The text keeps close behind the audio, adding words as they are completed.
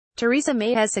Theresa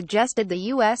May has suggested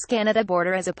the US-Canada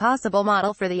border as a possible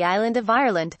model for the island of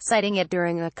Ireland, citing it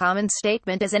during a common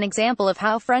statement as an example of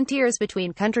how frontiers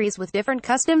between countries with different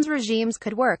customs regimes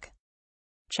could work.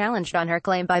 Challenged on her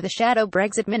claim by the shadow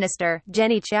Brexit minister,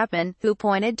 Chapman, who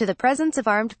pointed to the presence of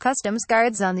armed customs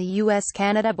guards on the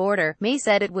US-Canada border, May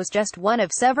said it was just one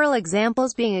of several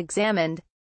examples being examined.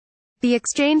 The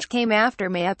exchange came after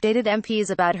May updated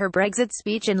MPs about her Brexit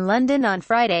speech in London on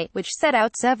Friday, which set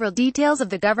out several details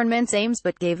of the government's aims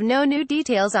but gave no new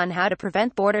details on how to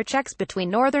prevent border checks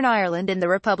between Northern Ireland and the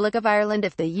Republic of Ireland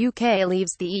if the UK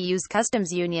leaves the EU's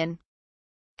customs union.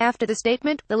 After the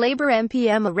statement, the Labour MP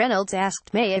Emma Reynolds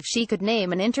asked May if she could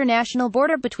name an international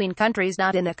border between countries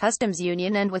not in a customs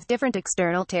union and with different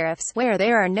external tariffs, where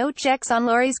there are no checks on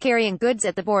lorries carrying goods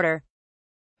at the border.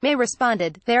 May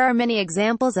responded, "There are many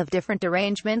examples of different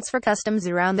arrangements for customs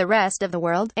around the rest of the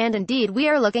world, and indeed we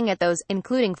are looking at those,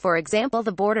 including for example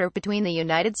the border between the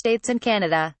United States and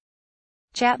Canada."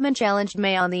 Chapman challenged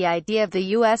May on the idea of the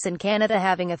US and Canada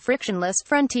having a frictionless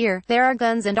frontier. "There are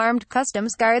guns and armed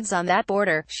customs guards on that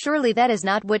border. Surely that is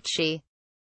not what she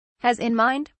has in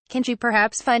mind? Can she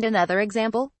perhaps find another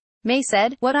example?" May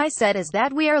said, "What I said is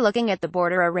that we are looking at the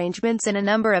border arrangements in a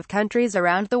number of countries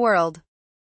around the world.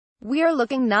 We are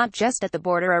looking not just at the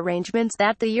border arrangements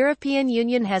that the European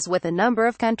Union has with a number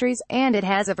of countries, and it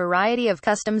has a variety of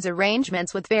customs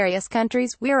arrangements with various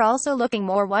countries. We are also looking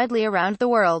more widely around the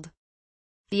world."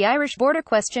 The Irish border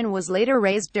question was later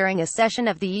raised during a session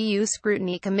of the EU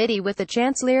Scrutiny Committee with the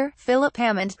Chancellor, Philip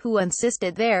Hammond, who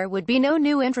insisted there would be no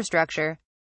new infrastructure.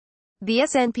 The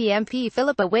SNP MP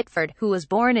Philippa Whitford, who was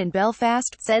born in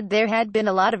Belfast, said there had been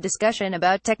a lot of discussion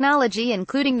about technology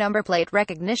including number plate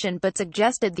recognition but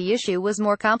suggested the issue was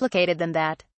more complicated than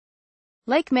that.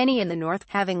 Like many in the North,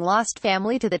 having lost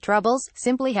family to the Troubles,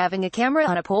 simply having a camera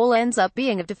on a pole ends up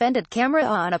being a defended camera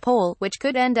on a pole, which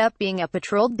could end up being a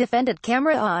patrolled defended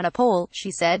camera on a pole, she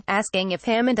said, asking if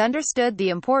Hammond understood the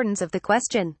importance of the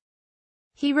question.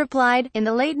 He replied, "In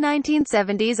the late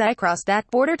 1970s I crossed that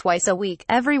border twice a week,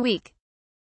 every week.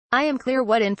 I am clear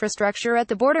what infrastructure at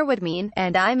the border would mean,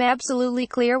 and I'm absolutely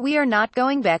clear we are not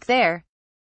going back there."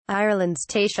 Ireland's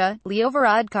Taoiseach, Leo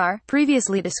Varadkar,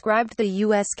 previously described the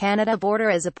US-Canada border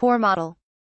as a poor model.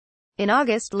 In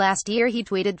August last year he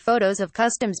tweeted photos of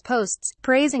customs posts,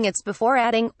 praising it before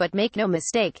adding, "But make no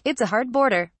mistake, it's a hard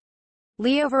border."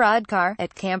 Leo Varadkar,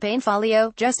 at Campaign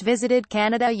Folio, just visited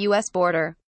Canada-US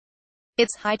border.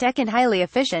 "It's high-tech and highly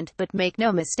efficient, but make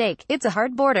no mistake, it's a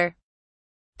hard border."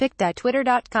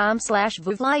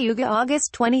 pic.twitter.com/vuvlayuga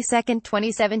August 22,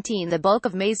 2017. The bulk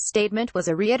of May's statement was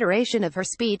a reiteration of her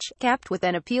speech, capped with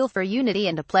an appeal for unity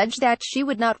and a pledge that she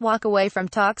would not walk away from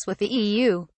talks with the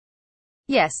EU.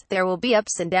 "Yes, there will be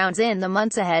ups and downs in the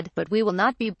months ahead, but we will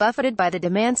not be buffeted by the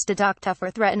demands to talk tough or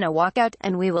threaten a walkout,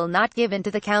 and we will not give in to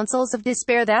the counsels of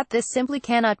despair that this simply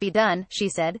cannot be done," she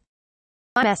said.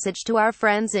 "My message to our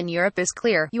friends in Europe is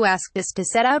clear. You asked us to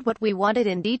set out what we wanted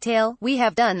in detail. We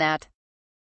have done that.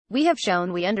 We have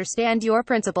shown we understand your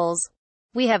principles.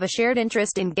 We have a shared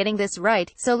interest in getting this right,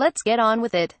 so let's get on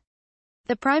with it."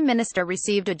 The Prime Minister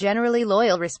received a generally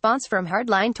loyal response from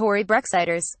hardline Tory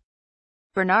Brexiters.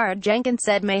 Bernard Jenkins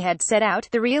said May had set out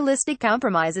the realistic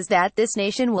compromises that this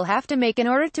nation will have to make in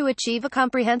order to achieve a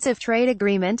comprehensive trade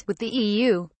agreement with the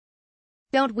EU.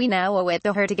 "Don't we now owe it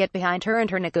to her to get behind her and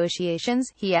her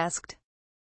negotiations?" he asked.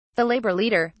 The Labour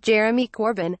leader, Jeremy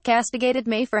Corbyn, castigated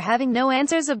May for having no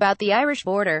answers about the Irish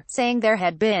border, saying there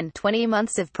had been 20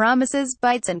 months of promises,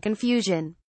 bites and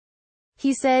confusion.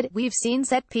 He said, "We've seen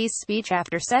set-piece speech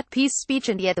after set-piece speech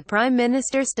and yet the Prime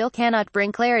Minister still cannot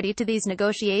bring clarity to these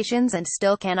negotiations and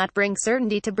still cannot bring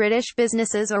certainty to British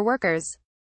businesses or workers."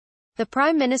 The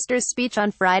Prime Minister's speech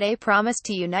on Friday promised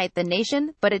to unite the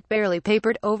nation, but it barely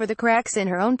papered over the cracks in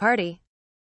her own party.